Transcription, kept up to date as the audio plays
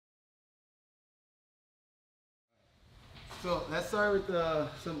So let's start with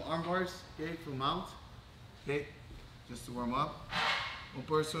some arm bars, okay, for mount, okay, just to warm up. One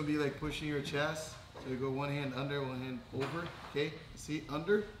person will be like pushing your chest. So you go one hand under, one hand over, okay? See,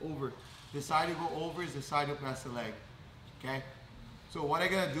 under, over. The side you go over is the side you pass the leg, okay? So what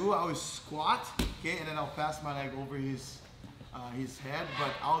I'm gonna do, I will squat, okay, and then I'll pass my leg over his head,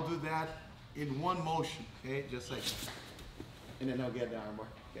 but I'll do that in one motion, okay, just like that. And then I'll get the armbar,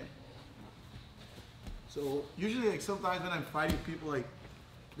 okay? So usually, like sometimes when I'm fighting people, like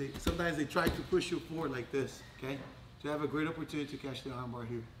sometimes they try to push you forward like this, okay? So you have a great opportunity to catch the armbar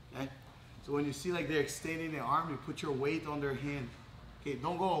here, okay? So when you see like they're extending their arm, you put your weight on their hand. Okay,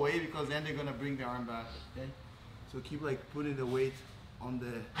 don't go away because then they're gonna bring the arm back, okay? So keep like putting the weight on the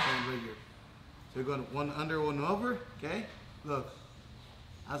hand right here. So you're going one under, one over, okay? Look,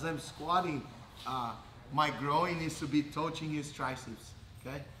 as I'm squatting, my groin needs to be touching his triceps,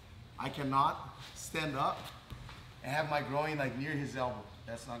 okay? I cannot stand up and have my groin like near his elbow.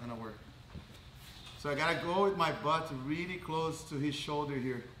 That's not gonna work. So I gotta go with my butt really close to his shoulder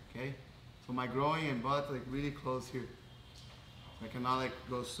here, okay? So my groin and butt like really close here. I cannot like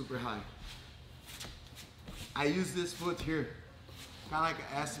go super high. I use this foot here, kind of like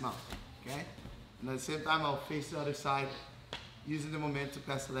an S mount, okay? And at the same time, I'll face the other side, using the momentum to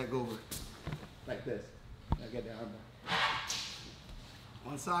pass the leg over, like this. I get the arm back.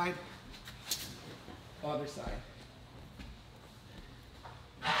 One side, other side.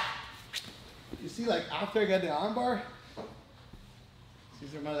 You see, like after I get the armbar,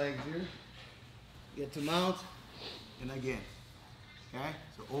 these are my legs here. Get to mount, and again. Okay,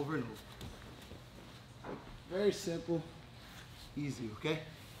 so over and over. Very simple, easy, okay?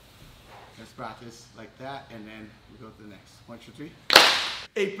 Let's practice like that, and then we go to the next. 1, 2, 3.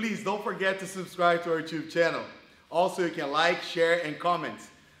 Hey, please don't forget to subscribe to our YouTube channel. Also, you can like, share, and comment.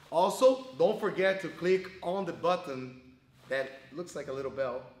 Also, don't forget to click on the button that looks like a little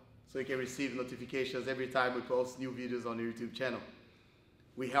bell so you can receive notifications every time we post new videos on the YouTube channel.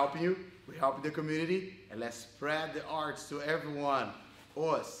 We help you, we help the community, and let's spread the arts to everyone.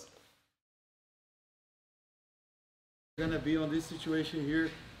 Us. I'm gonna be on this situation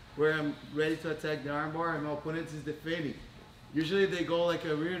here where I'm ready to attack the armbar and my opponent is defending. Usually they go like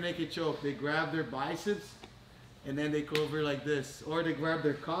a rear naked choke. They grab their biceps and then they cover like this. Or they grab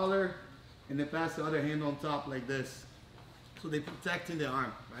their collar and then pass the other hand on top like this. So they're protecting the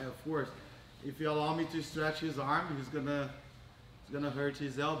arm, right? Of course, if you allow me to stretch his arm, he's gonna hurt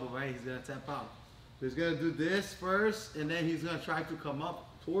his elbow, right? He's gonna tap out. So he's gonna do this first, and then he's gonna try to come up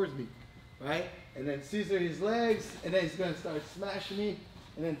towards me, right? And then scissor his legs, and then he's gonna start smashing me,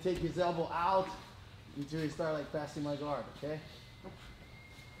 and then take his elbow out until he start like passing my guard, okay?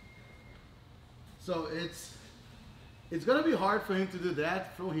 So it's gonna be hard for him to do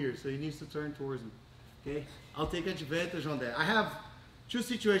that from here, so he needs to turn towards me, okay? I'll take advantage on that. I have two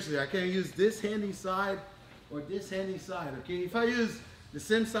situations here. I can use this hand inside or this hand inside, okay? If I use the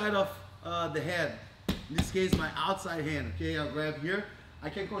same side of the head, in this case my outside hand, okay, I'll grab here, I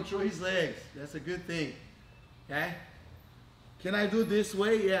can control his legs. That's a good thing, okay? Can I do this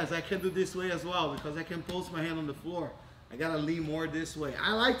way? Yes, I can do this way as well because I can post my hand on the floor. I gotta lean more this way.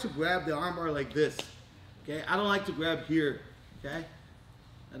 I like to grab the armbar like this, okay? I don't like to grab here, okay?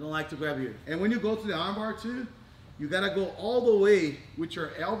 I don't like to grab here. And when you go to the armbar too, you gotta go all the way with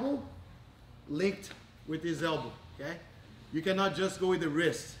your elbow linked with his elbow, okay? You cannot just go with the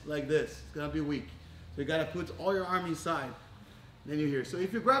wrist like this. It's gonna be weak. So you gotta put all your arm inside. Then you're here. So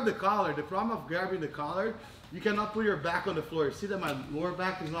if you grab the collar, the problem of grabbing the collar, you cannot put your back on the floor. You see that my lower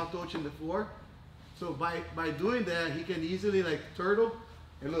back is not touching the floor? So by doing that, he can easily like turtle.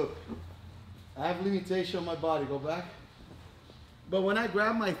 And look, I have limitation on my body. Go back. But when I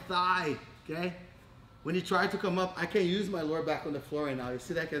grab my thigh, okay? When he tried to come up, I can use my lower back on the floor right now. You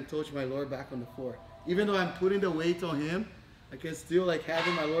see that I can touch my lower back on the floor. Even though I'm putting the weight on him, I can still like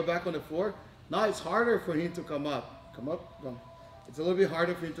having my lower back on the floor. Now it's harder for him to come up. Come up, come. It's a little bit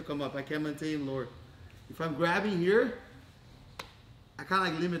harder for him to come up. I can maintain lower. If I'm grabbing here, I kind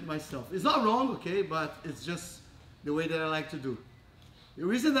of like limit myself. It's not wrong, okay, but it's just the way that I like to do. The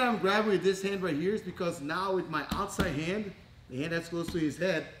reason that I'm grabbing with this hand right here is because now with my outside hand, the hand that's close to his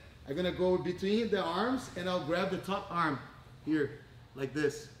head, I'm gonna go between the arms and I'll grab the top arm here, like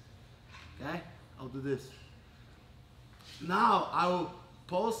this, okay? I'll do this. Now I will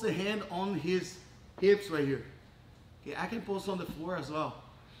post the hand on his hips right here. Okay, I can post on the floor as well,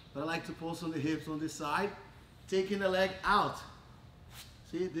 but I like to post on the hips on this side, taking the leg out.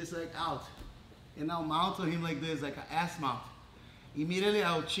 See, this leg out. And I'll mount on him like this, like an ass mount. Immediately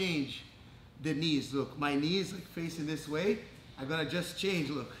I'll change the knees. Look, my knees like facing this way. I'm gonna just change,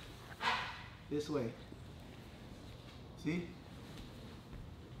 look, this way. See?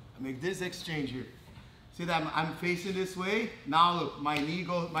 I make this exchange here. See that I'm facing this way? Now look,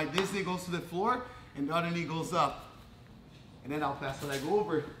 this knee goes to the floor and the other knee goes up. And then I'll pass the leg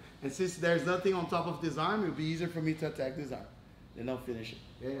over. And since there's nothing on top of this arm, it'll be easier for me to attack this arm. Then I'll finish it.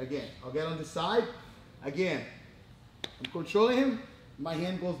 Okay, again, I'll get on the side. Again, I'm controlling him. My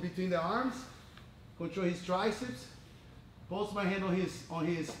hand goes between the arms. Control his triceps. Post my hand on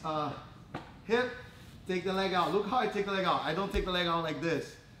his hip. Take the leg out. Look how I take the leg out. I don't take the leg out like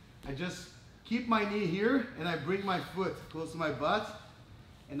this. I just keep my knee here and I bring my foot close to my butt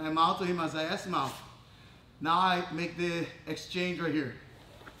and I mount to him as I S-mount. Now I make the exchange right here.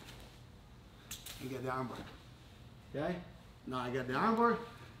 And get the armbar. Okay? Now I get the armbar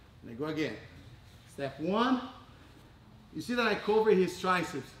and I go again. Step one. You see that I cover his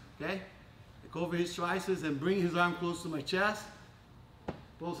triceps. Okay? I cover his triceps and bring his arm close to my chest.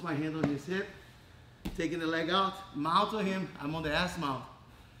 Post my hand on his hip. Taking the leg out. Mount to him. I'm on the S-mount.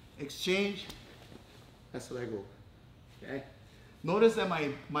 Exchange. That's the leg over. Okay? Notice that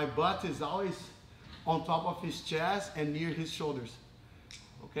my butt is always on top of his chest and near his shoulders.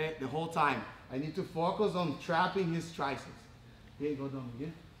 Okay? The whole time. I need to focus on trapping his triceps. Okay, go down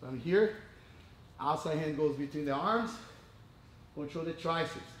again. So I'm here. Outside hand goes between the arms. Control the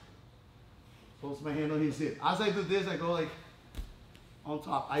triceps. Post my hand on his hip. As I do this, I go like on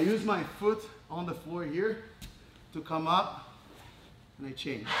top. I use my foot on the floor here to come up and I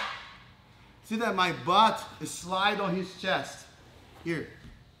change. See that my butt is slide on his chest. Here.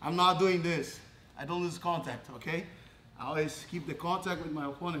 I'm not doing this. I don't lose contact, okay? I always keep the contact with my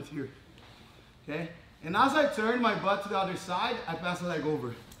opponent here. Okay? And as I turn my butt to the other side, I pass the leg over.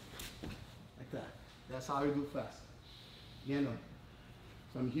 Like that. That's how I do fast. Again, on.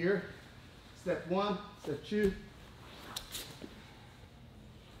 So I'm here. Step one, step two.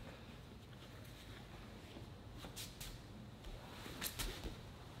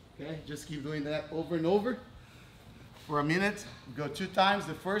 Okay, just keep doing that over and over for a minute. Go 2 times.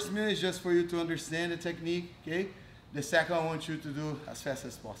 The first minute is just for you to understand the technique, okay? The second I want you to do as fast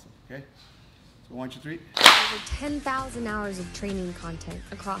as possible, okay? So 1, 2, 3. Over 10,000 hours of training content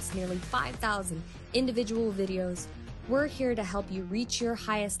across nearly 5,000 individual videos. We're here to help you reach your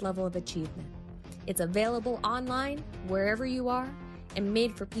highest level of achievement. It's available online, wherever you are, and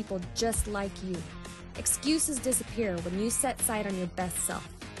made for people just like you. Excuses disappear when you set sight on your best self.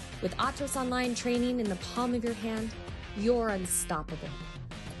 With Atos Online training in the palm of your hand, you're unstoppable.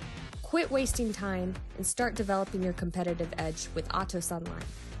 Quit wasting time and start developing your competitive edge with Atos Online.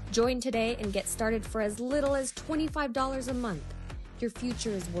 Join today and get started for as little as $25 a month. Your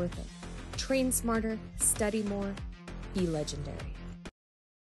future is worth it. Train smarter, study more, be legendary.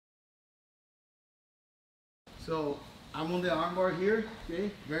 So I'm on the armbar here, okay?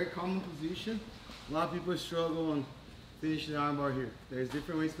 Very common position. A lot of people struggle on finishing the armbar here. There's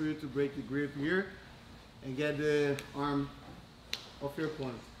different ways for you to break the grip here and get the arm off your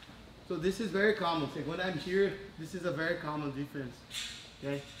opponent. So this is very common. So when I'm here, this is a very common defense,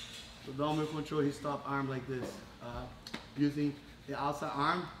 okay? So Dagmar control his top arm like this, using the outside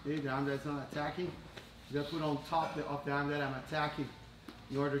arm, okay? The arm that's not attacking. You're gonna put on top of the arm that I'm attacking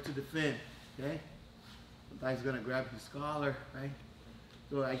in order to defend, okay? Sometimes he's gonna grab his collar, right?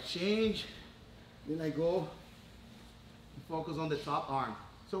 So I change, then I go and focus on the top arm.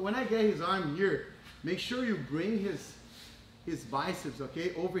 So when I get his arm here, make sure you bring his biceps,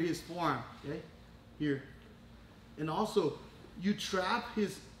 okay, over his forearm, okay, here. And also, you trap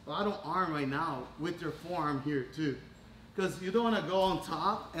his bottom arm right now with your forearm here too. Because you don't want to go on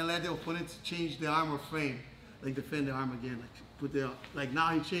top and let the opponent change the arm or frame, like defend the arm again, like now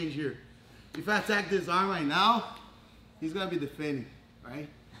he changed here. If I attack this arm right now, he's gonna be defending, right?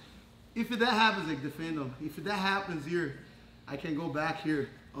 If that happens, like defend him. If that happens here, I can go back here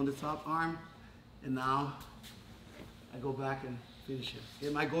on the top arm, and now I go back and finish it.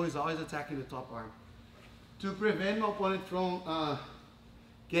 Okay, my goal is always attacking the top arm. To prevent my opponent from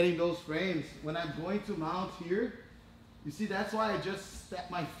getting those frames, when I'm going to mount here, you see that's why I just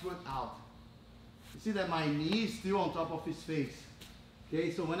step my foot out. You see that my knee is still on top of his face. Okay,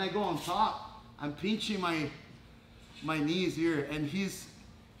 so when I go on top, I'm pinching my knees here, and his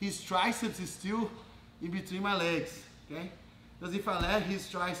triceps is still in between my legs, okay? Because if I let his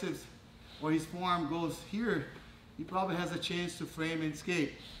triceps or his forearm goes here, he probably has a chance to frame and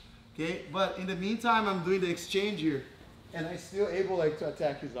escape, okay? But in the meantime, I'm doing the exchange here, and I'm still able like to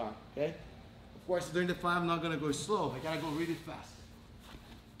attack his arm, okay? Of course, during the fight, I'm not gonna go slow. I gotta go really fast.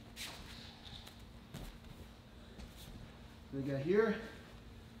 We got here,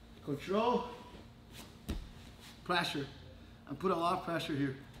 control, pressure. I put a lot of pressure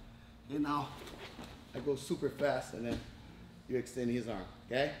here. Okay, now I go super fast, and then you extend his arm,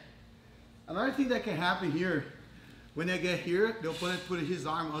 okay? Another thing that can happen here, when I get here, the opponent put his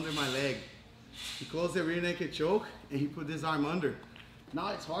arm under my leg. He closed the rear naked choke, and he put his arm under. Now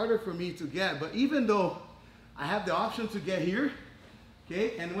it's harder for me to get, but even though I have the option to get here,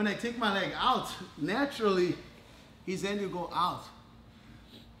 okay, and when I take my leg out, naturally, his hand will go out.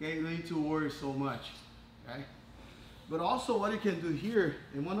 Okay, you don't need to worry so much, okay? But also what you can do here,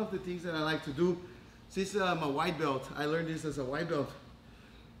 and one of the things that I like to do, since I'm a white belt, I learned this as a white belt,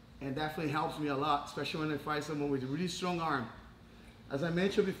 and definitely helps me a lot, especially when I fight someone with a really strong arm. As I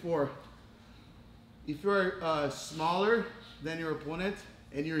mentioned before, if you're smaller than your opponent,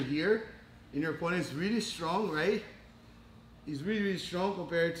 and you're here, and your opponent is really strong, right? He's really, really strong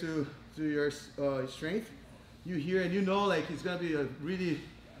compared to your strength. You here, and you know, like, it's gonna be a really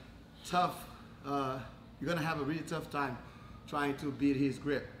tough, you're gonna have a really tough time trying to beat his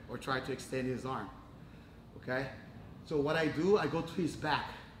grip or try to extend his arm, okay? So what I do, I go to his back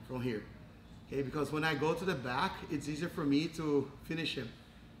from here, okay? Because when I go to the back, it's easier for me to finish him.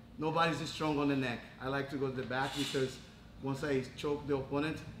 Nobody's strong on the neck. I like to go to the back because once I choke the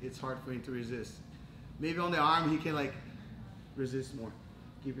opponent, it's hard for him to resist. Maybe on the arm, he can like resist more.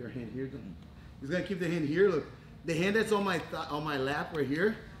 Keep your hand here. He's gonna keep the hand here. Look, the hand that's on my lap right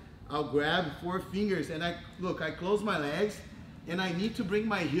here, I'll grab 4 fingers and I close my legs and I need to bring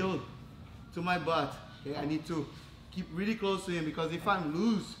my heel to my butt. Okay, I need to keep really close to him because if I'm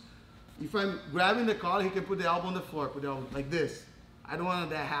loose, if I'm grabbing the collar, he can put the elbow on the floor, put the elbow like this. I don't want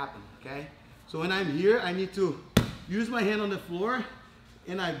that to happen, okay? So when I'm here, I need to use my hand on the floor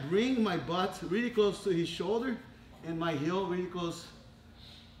and I bring my butt really close to his shoulder and my heel really close,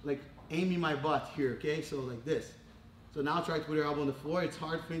 like aiming my butt here, okay? So like this. So now try to put your elbow on the floor. It's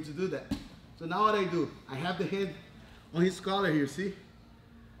hard for him to do that. So now what I do, I have the hand on his collar here, see?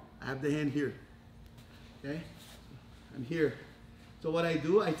 I have the hand here, okay? I'm here. So what I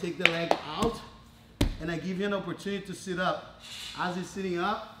do, I take the leg out and I give him an opportunity to sit up. As he's sitting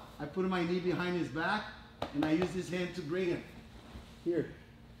up, I put my knee behind his back and I use this hand to bring him here.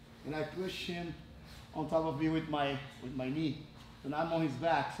 And I push him on top of me with my knee. And I'm on his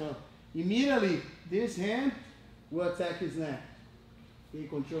back. So immediately, this hand will attack his neck. Okay,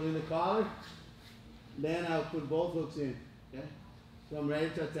 controlling the collar. Then I'll put both hooks in. Okay? So I'm ready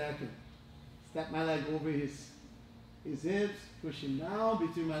to attack him. Step my leg over his hips, push him down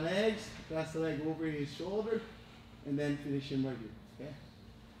between my legs, pass the leg over his shoulder, and then finish him right here. Okay?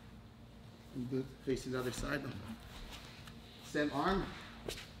 And do facing the other side. Same arm,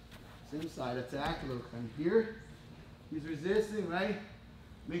 same side attack. Look, I'm here. He's resisting, right?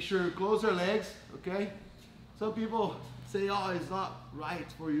 Make sure you close your legs, okay? Some people say, oh, it's not right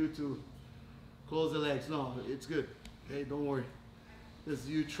for you to close the legs. No, it's good, okay? Don't worry. This is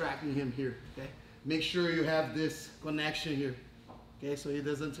you tracking him here, okay? Make sure you have this connection here, okay? So he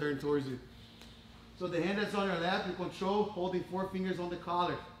doesn't turn towards you. So the hand that's on your lap, you control, holding 4 fingers on the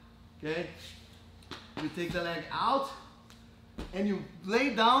collar, okay? You take the leg out, and you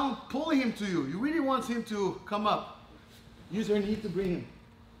lay down, pulling him to you. You really want him to come up. Use your knee to bring him.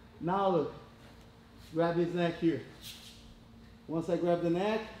 Now look, grab his neck here. Once I grab the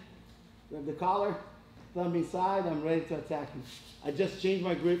neck, grab the collar, thumb inside, I'm ready to attack him. I just changed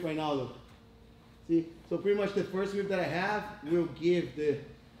my grip right now, look. See, so pretty much the first grip that I have will give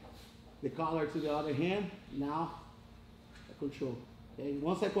the collar to the other hand. Now, I control. Okay,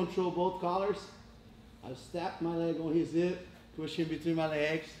 once I control both collars, I step my leg on his hip, push him between my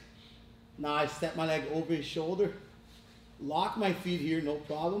legs. Now I step my leg over his shoulder, lock my feet here, no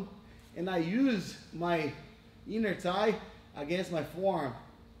problem. And I use my inner thigh against my forearm.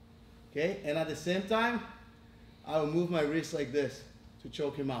 Okay, and at the same time, I will move my wrist like this to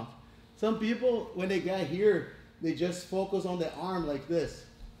choke him out. Some people, when they get here, they just focus on the arm like this.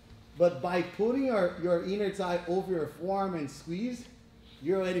 But by putting your inner thigh over your forearm and squeeze,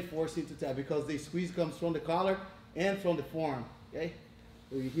 you're already forcing to tap because the squeeze comes from the collar and from the forearm, okay?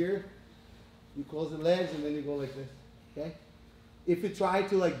 So you're here, you close the legs and then you go like this, okay? If you try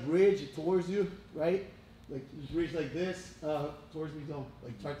to like bridge towards you, right? Like bridge like this, towards me, don't.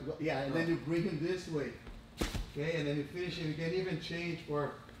 Like try to go, yeah, and then you bring him this way, okay? And then you finish him. You can even change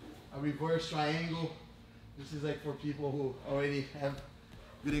for a reverse triangle. This is like for people who already have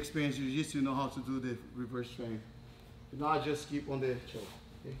good experience in jiu-jitsu, you know how to do the reverse triangle. Not just keep on the choke,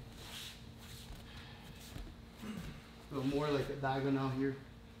 okay? So more like a diagonal here,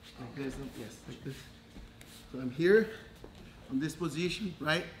 like this, yes, like this. So I'm here, on this position,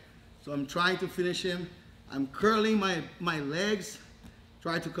 right? So I'm trying to finish him. I'm curling my legs,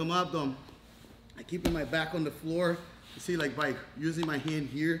 try to come up, I keep my back on the floor. You see, like by using my hand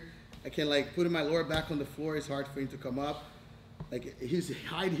here, I can like put my lower back on the floor. It's hard for him to come up. Like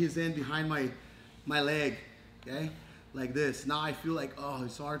hide his hand behind my leg, okay? Like this. Now I feel like, oh,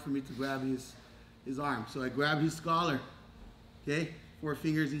 it's hard for me to grab his arm. So I grab his collar, okay? 4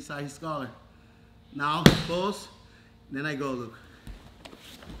 fingers inside his collar. Now close, then I go, look.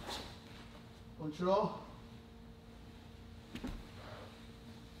 Control.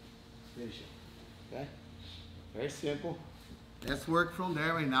 Finish it, okay? Very simple. Let's work from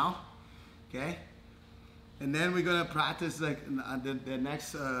there right now, okay? And then we're gonna practice like the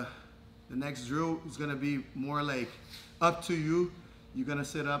next drill is gonna be more like up to you. You're gonna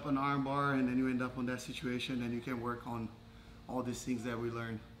set up an arm bar and then you end up on that situation and you can work on all these things that we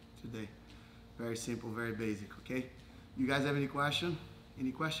learned today. Very simple, very basic, okay? You guys have any question?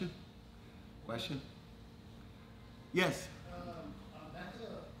 Any question? Question? Yes? Back to the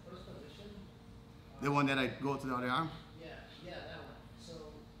first position. The one that I go to the other arm? Yeah, that one. So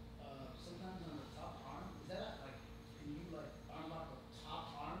sometimes on the top arm, is that like, can you like arm lock the top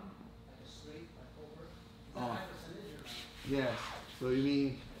arm, like a straight, like over? Is that high percentage or not? Yes. So you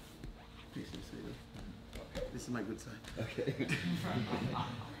mean, this is my good side. Okay.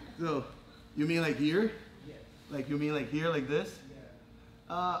 So you mean like here? Yeah. Like you mean like here, like this?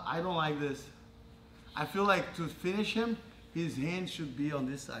 Yeah. I don't like this. I feel like to finish him, his hand should be on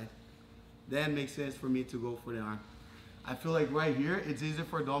this side. Then makes sense for me to go for the arm. I feel like right here, it's easier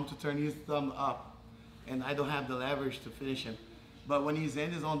for Dom to turn his thumb up, and I don't have the leverage to finish him. But when his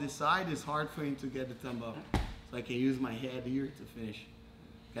hand is on this side, it's hard for him to get the thumb up. So I can use my head here to finish,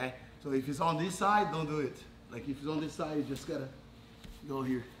 okay? So if it's on this side, don't do it. Like if it's on this side, you just gotta go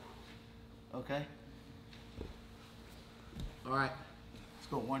here, okay? All right, let's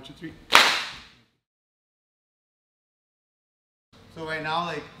go, 1, 2, 3. So right now,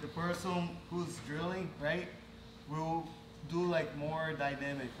 like the person who's drilling, right, will do like more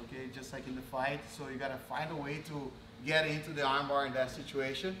dynamic, okay, just like in the fight. So you gotta find a way to get into the armbar in that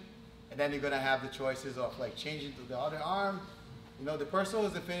situation. And then you're gonna have the choices of like changing to the other arm. You know, the person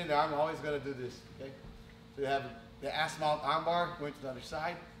who's defending the arm always gonna do this, okay? So you have the ass mount armbar going to the other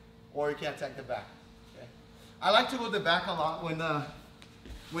side, or you can attack the back, okay? I like to go to the back a lot when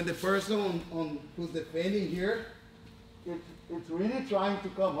the person who's defending here, it's really trying to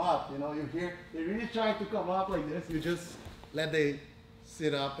come up, you know, you hear, they're really trying to come up like this, you just let they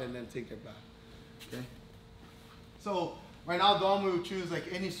sit up and then take it back, okay? So, right now Dom will choose like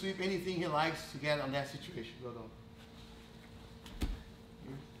any sweep, anything he likes to get on that situation. Go Dom.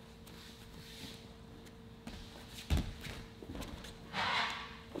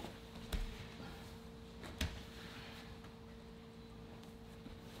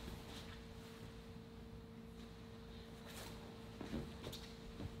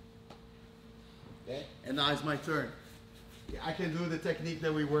 Okay, and now it's my turn. Yeah, I can do the technique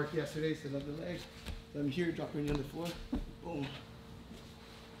that we worked yesterday, set up the legs. So I'm here, dropping on the floor. Boom.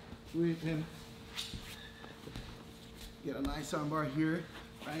 Sweep him. Get a nice armbar here,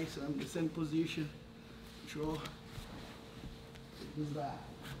 right? So I'm in the same position. Control. Take this back.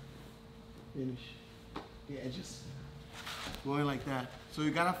 Finish. Yeah, just going like that. So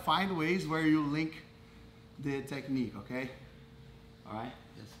you gotta find ways where you link the technique, okay? All right?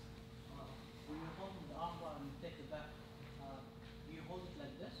 Yes. When you're holding the armbar and you take it back, do you hold it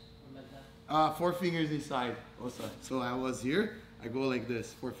like this or like that? 4 fingers inside, also. So I was here, I go like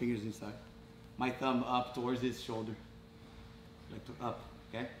this, 4 fingers inside. My thumb up towards his shoulder. Like to up,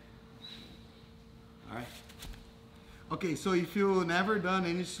 okay? All right. Okay, so if you've never done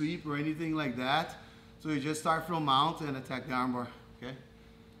any sweep or anything like that, so you just start from mount and attack the armbar, okay?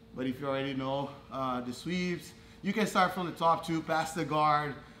 But if you already know the sweeps, you can start from the top too, pass the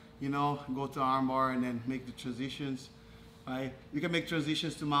guard, you know, go to armbar and then make the transitions, right? You can make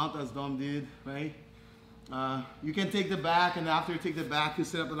transitions to mount as Dom did, right? You can take the back, and after you take the back, you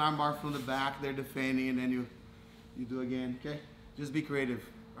set up an armbar from the back, they're defending, and then you do again, okay? Just be creative,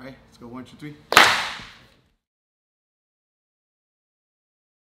 right? Let's go, 1, 2, 3.